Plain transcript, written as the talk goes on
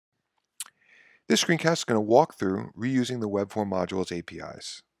This screencast is going to walk through reusing the Webform module's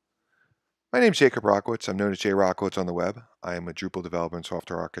APIs. My name is Jacob Rockowitz. I'm known as Jay Rockowitz on the web. I am a Drupal developer and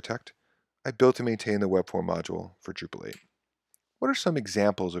software architect. I built and maintain the Webform module for Drupal 8. What are some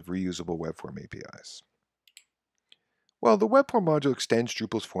examples of reusable Webform APIs? Well, the Webform module extends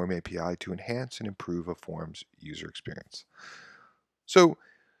Drupal's Form API to enhance and improve a form's user experience. So,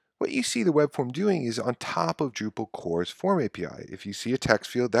 what you see the Webform doing is on top of Drupal core's Form API. If you see a text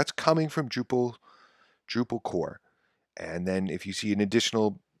field, that's coming from Drupal core. And then if you see an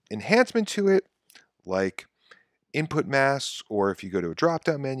additional enhancement to it, like input masks, or if you go to a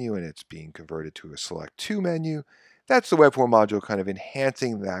drop-down menu and it's being converted to a select to menu, that's the Webform module kind of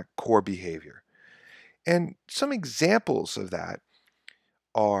enhancing that core behavior. And some examples of that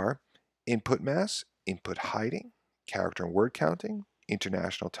are input masks, input hiding, character and word counting,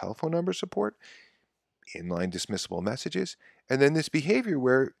 international telephone number support, inline dismissible messages, and then this behavior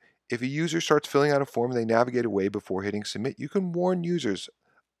where if a user starts filling out a form and they navigate away before hitting submit, you can warn users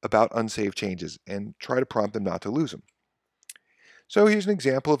about unsaved changes and try to prompt them not to lose them. So here's an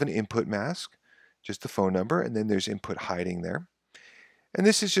example of an input mask, just the phone number, and then there's input hiding there. And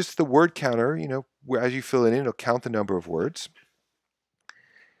this is just the word counter, where as you fill it in, it'll count the number of words.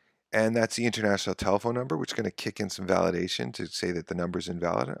 And that's the international telephone number, which is going to kick in some validation to say that the number is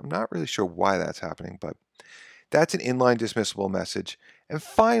invalid. I'm not really sure why that's happening, but that's an inline dismissible message. And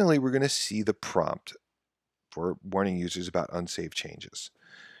finally, we're going to see the prompt for warning users about unsaved changes.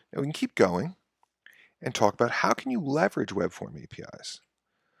 Now we can keep going and talk about how can you leverage Webform APIs.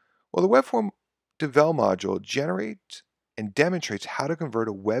 Well, the Webform Devel module generates and demonstrates how to convert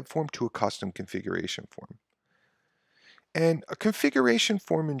a web form to a custom configuration form. And a configuration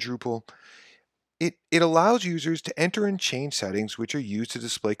form in Drupal, it allows users to enter and change settings which are used to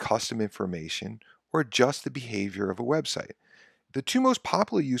display custom information or adjust the behavior of a website. The two most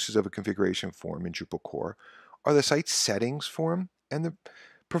popular uses of a configuration form in Drupal core are the site settings form and the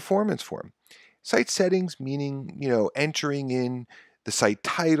performance form. Site settings meaning, entering in the site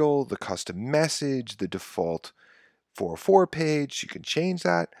title, the custom message, the default 404 page, you can change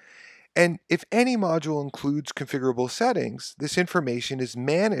that. And if any module includes configurable settings, this information is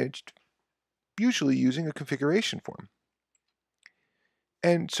managed usually using a configuration form.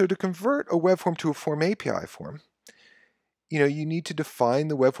 And so to convert a web form to a Form API form, you need to define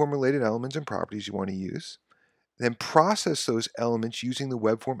the web form related elements and properties you want to use, then process those elements using the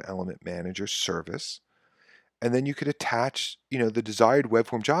Web Form Element Manager service, and then you could attach, the desired web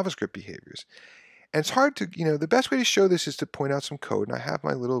form JavaScript behaviors. And it's hard to, the best way to show this is to point out some code, and I have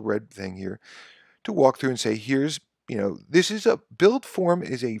my little red thing here to walk through and say, here's, this is a build form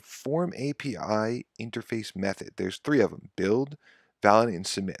is a Form API interface method. There's three of them: build, validate, and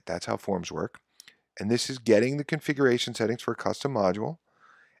submit. That's how forms work. And this is getting the configuration settings for a custom module,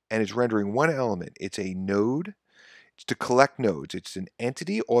 and it's rendering one element. It's a node. It's to collect nodes. It's an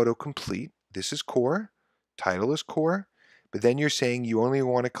entity autocomplete. This is core. Title is core. But then you're saying you only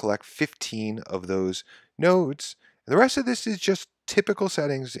want to collect 15 of those nodes. And the rest of this is just typical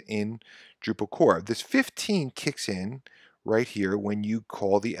settings in Drupal core. This 15 kicks in right here when you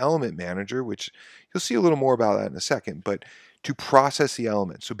call the element manager, which you'll see a little more about that in a second, but to process the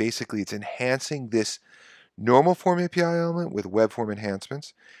element. So basically it's enhancing this normal Form API element with web form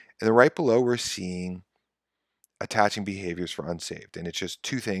enhancements. And then right below we're seeing attaching behaviors for unsaved. And it's just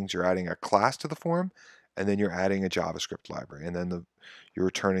two things. You're adding a class to the form, and then you're adding a JavaScript library, and then you're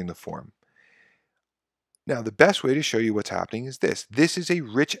returning the form. Now, the best way to show you what's happening is this. This is a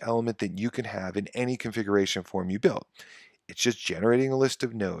rich element that you can have in any configuration form you build. It's just generating a list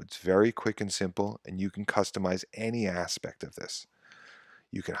of nodes, very quick and simple, and you can customize any aspect of this.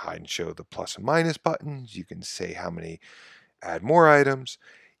 You can hide and show the plus and minus buttons. You can say how many, add more items.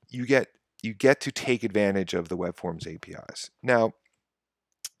 You get to take advantage of the Webform's APIs. Now,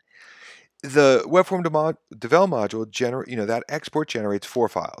 the Webform Devel module, that export generates four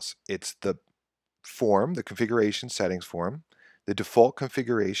files. It's the form, the configuration settings form, the default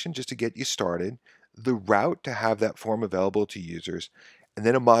configuration just to get you started, the route to have that form available to users, and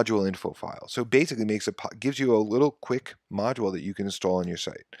then a module info file. So basically gives you a little quick module that you can install on your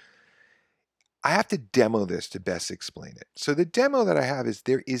site. I have to demo this to best explain it. So the demo that I have is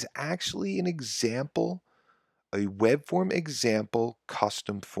there is actually an example, a web form example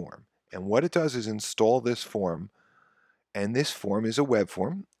custom form. And what it does is install this form, and this form is a web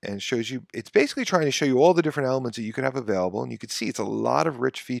form and shows you, it's basically trying to show you all the different elements that you can have available. And you can see it's a lot of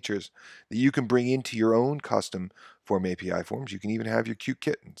rich features that you can bring into your own custom Form API forms. You can even have your cute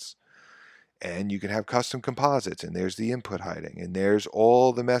kittens. And you can have custom composites, and there's the input hiding, and there's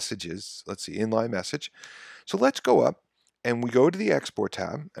all the messages. Let's see, inline message. So let's go up and we go to the Export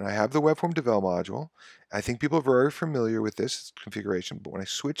tab, and I have the Webform Devel module. I think people are very familiar with this configuration, but when I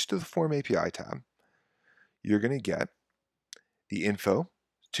switch to the Form API tab, you're going to get the info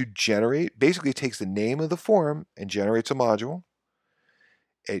to generate. Basically, it takes the name of the form and generates a module.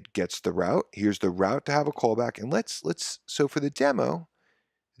 It gets the route. Here's the route to have a callback. And so for the demo,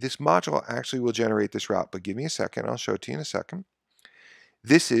 this module actually will generate this route, but give me a second. I'll show it to you in a second.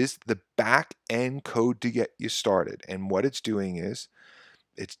 This is the back end code to get you started. And what it's doing is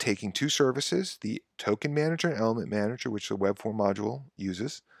it's taking two services, the token manager and element manager, which the Webform module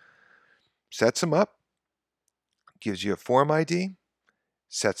uses, sets them up, gives you a form ID,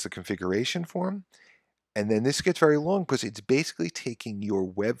 sets the configuration form, and then this gets very long because it's basically taking your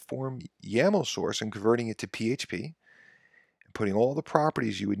Webform YAML source and converting it to PHP and putting all the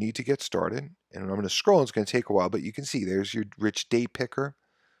properties you would need to get started. And I'm going to scroll, it's going to take a while, but you can see there's your rich date picker.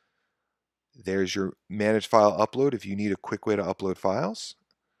 There's your manage file upload if you need a quick way to upload files.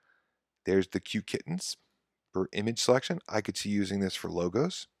 There's the QKittens for image selection. I could see using this for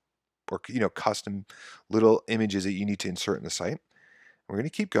logos or custom little images that you need to insert in the site. We're going to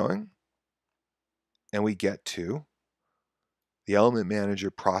keep going, and we get to the element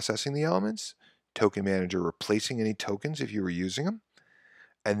manager processing the elements, token manager replacing any tokens if you were using them,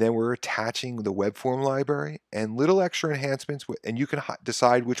 and then we're attaching the Webform library and little extra enhancements, and you can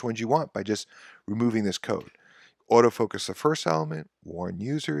decide which ones you want by just removing this code. Autofocus the first element, warn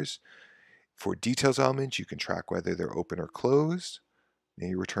users. For details elements, you can track whether they're open or closed. Now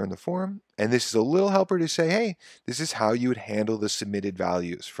you return the form, and this is a little helper to say, hey, this is how you would handle the submitted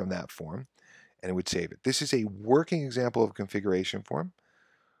values from that form, and it would save it. This is a working example of a configuration form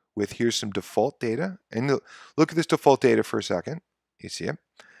with here's some default data, and look at this default data for a second. You see it?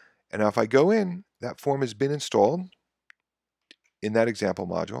 And now if I go in, that form has been installed in that example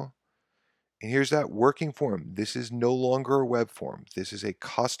module, and here's that working form. This is no longer a web form. This is a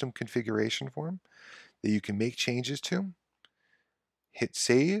custom configuration form that you can make changes to. Hit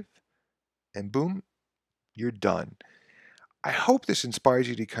save, and boom, you're done. I hope this inspires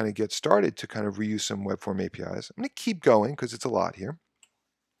you to kind of get started to kind of reuse some Webform APIs. I'm going to keep going because it's a lot here.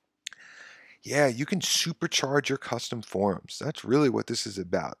 Yeah, you can supercharge your custom forms. That's really what this is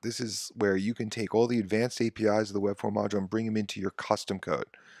about. This is where you can take all the advanced APIs of the Webform module and bring them into your custom code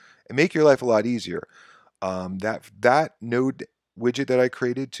and make your life a lot easier. That node widget that I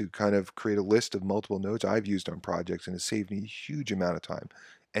created to kind of create a list of multiple nodes I've used on projects, and it saved me a huge amount of time.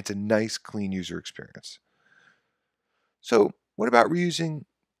 And it's a nice, clean user experience. So what about reusing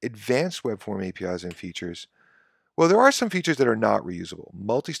advanced Webform APIs and features? Well, there are some features that are not reusable.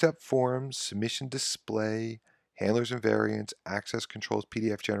 Multi-step forms, submission display, handlers and variants, access controls,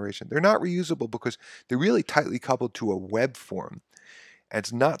 PDF generation. They're not reusable because they're really tightly coupled to a web form, and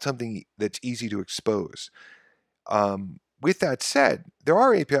it's not something that's easy to expose. With that said, there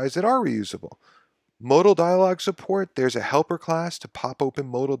are APIs that are reusable. Modal dialog support, there's a helper class to pop open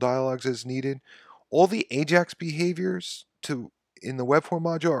modal dialogues as needed. All the AJAX behaviors in the Webform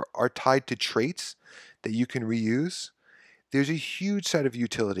module are tied to traits that you can reuse. There's a huge set of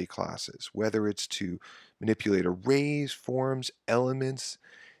utility classes, whether it's to manipulate arrays, forms, elements.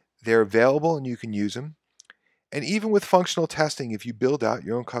 They're available and you can use them. And even with functional testing, if you build out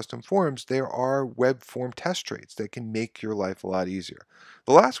your own custom forms, there are web form test traits that can make your life a lot easier.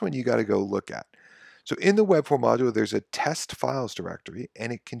 The last one you got to go look at. So in the Webform module, there's a test files directory,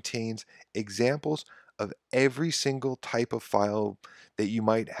 and it contains examples of every single type of file that you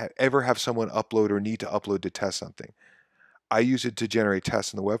might ever have someone upload or need to upload to test something. I use it to generate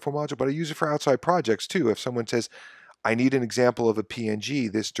tests in the Webform module, but I use it for outside projects too. If someone says, I need an example of a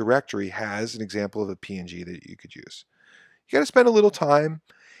PNG, this directory has an example of a PNG that you could use. You got to spend a little time,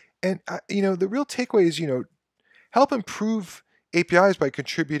 and the real takeaway is, help improve APIs by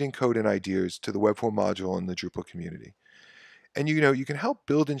contributing code and ideas to the Webform module and the Drupal community. And you can help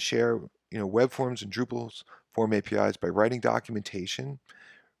build and share web forms and Drupal's form APIs by writing documentation,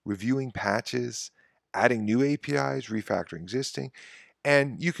 reviewing patches, adding new APIs, refactoring existing,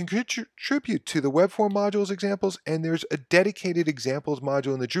 and you can contribute to the Webform modules examples, and there's a dedicated examples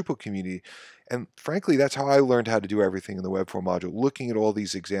module in the Drupal community. And frankly, that's how I learned how to do everything in the Webform module, looking at all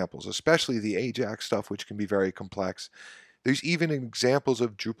these examples, especially the AJAX stuff, which can be very complex. There's even examples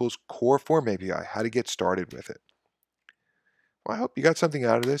of Drupal's core form API, how to get started with it. Well, I hope you got something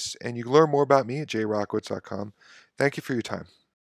out of this, and you can learn more about me at jrockwitz.com. Thank you for your time.